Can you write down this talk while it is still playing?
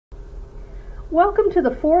Welcome to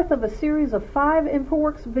the fourth of a series of 5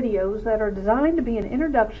 Infraworks videos that are designed to be an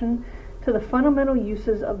introduction to the fundamental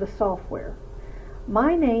uses of the software.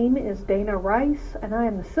 My name is Dana Rice, and I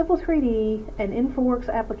am the Civil 3D and Infraworks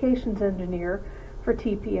Applications Engineer for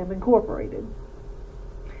TPM Incorporated.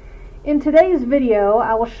 In today's video,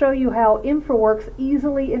 I will show you how Infraworks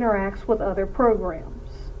easily interacts with other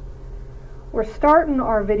programs. We're starting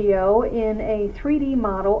our video in a 3D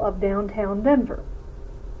model of downtown Denver.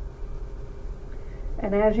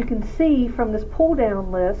 And as you can see from this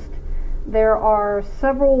pull-down list, there are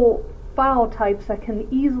several file types that can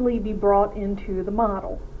easily be brought into the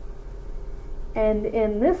model. And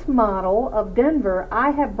in this model of Denver, I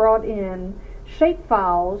have brought in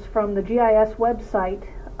shapefiles from the GIS website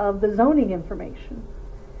of the zoning information.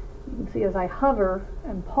 You can see as I hover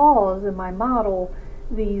and pause in my model,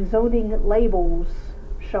 the zoning labels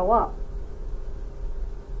show up.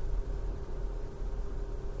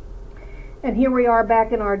 And here we are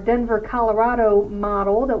back in our Denver, Colorado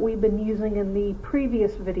model that we've been using in the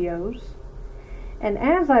previous videos. And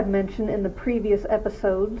as I've mentioned in the previous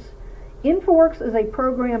episodes, Infraworks is a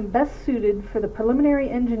program best suited for the preliminary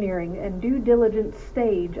engineering and due diligence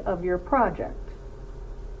stage of your project.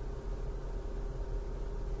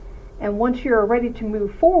 And once you're ready to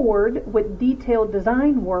move forward with detailed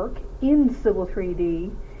design work in Civil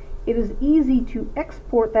 3D, it is easy to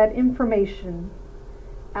export that information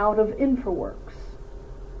out of Infraworks.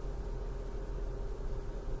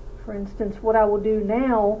 For instance, what I will do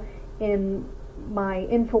now in my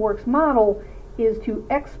Infraworks model is to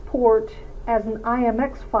export as an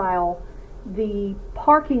IMX file the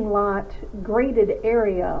parking lot graded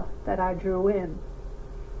area that I drew in.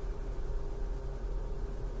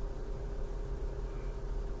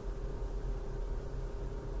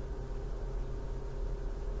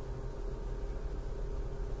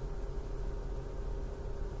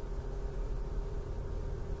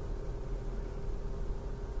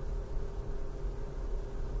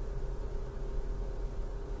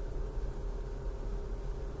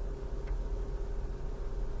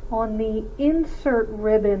 On the Insert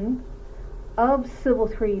ribbon of Civil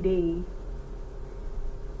 3D,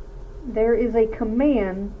 there is a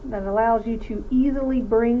command that allows you to easily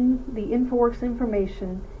bring the Infraworks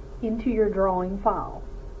information into your drawing file.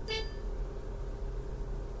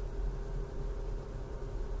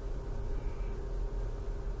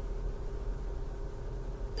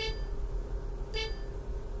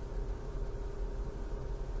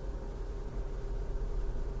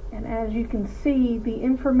 And as you can see, the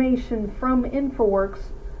information from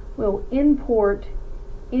Infraworks will import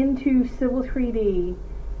into Civil 3D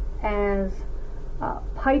as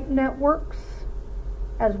pipe networks,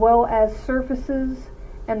 as well as surfaces,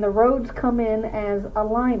 and the roads come in as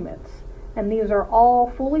alignments. And these are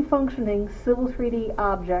all fully functioning Civil 3D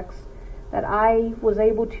objects that I was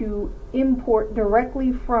able to import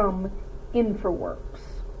directly from Infraworks.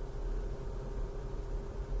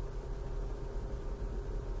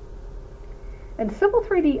 And Civil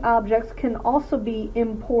 3D objects can also be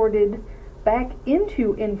imported back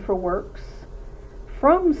into Infraworks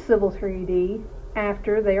from Civil 3D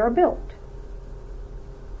after they are built.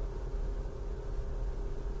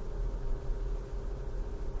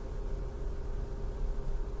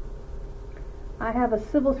 I have a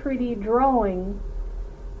Civil 3D drawing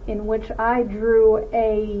in which I drew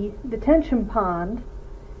a detention pond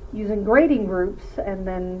using grading groups, and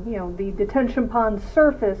then, the detention pond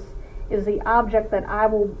surface is the object that I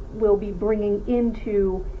will be bringing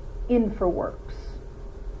into Infraworks.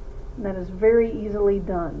 And that is very easily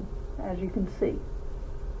done, as you can see.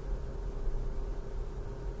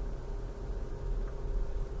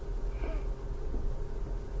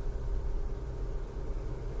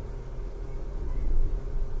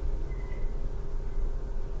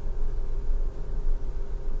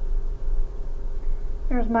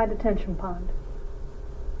 There's my detention pond.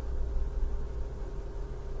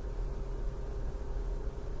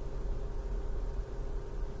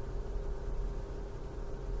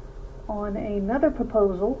 On another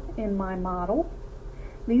proposal in my model,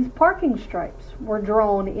 these parking stripes were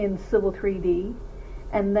drawn in Civil 3D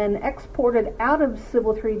and then exported out of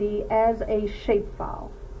Civil 3D as a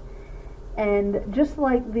shapefile. And just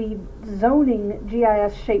like the zoning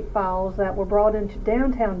GIS shapefiles that were brought into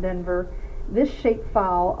downtown Denver, this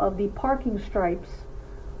shapefile of the parking stripes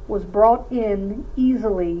was brought in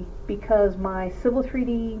easily because my Civil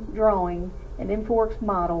 3D drawing and Infraworks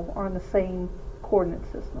model are in the same coordinate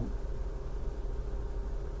system.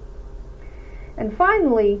 And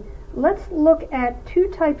finally, let's look at 2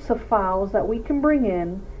 types of files that we can bring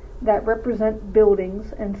in that represent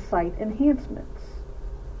buildings and site enhancements.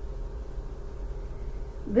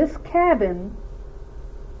 this cabin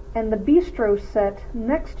and the bistro set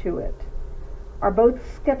next to it are both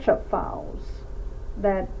SketchUp files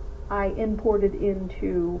that I imported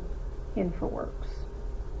into Infraworks.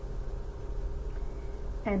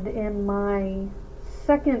 And in my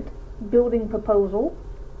second building proposal,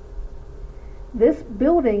 this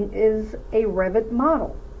building is a Revit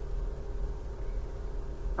model.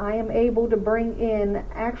 I am able to bring in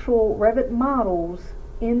actual Revit models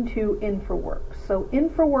into Infraworks. So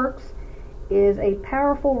Infraworks is a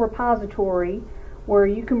powerful repository where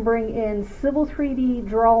you can bring in Civil 3D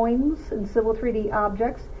drawings and Civil 3D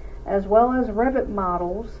objects as well as Revit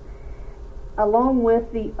models along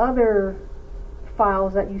with the other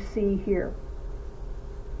files that you see here.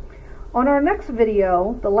 On our next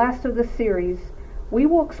video, the last of this series, we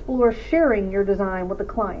will explore sharing your design with the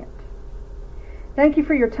client. Thank you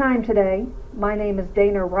for your time today. My name is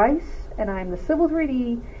Dana Rice, and I am the Civil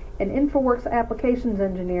 3D and Infraworks Applications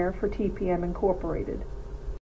Engineer for TPM Incorporated.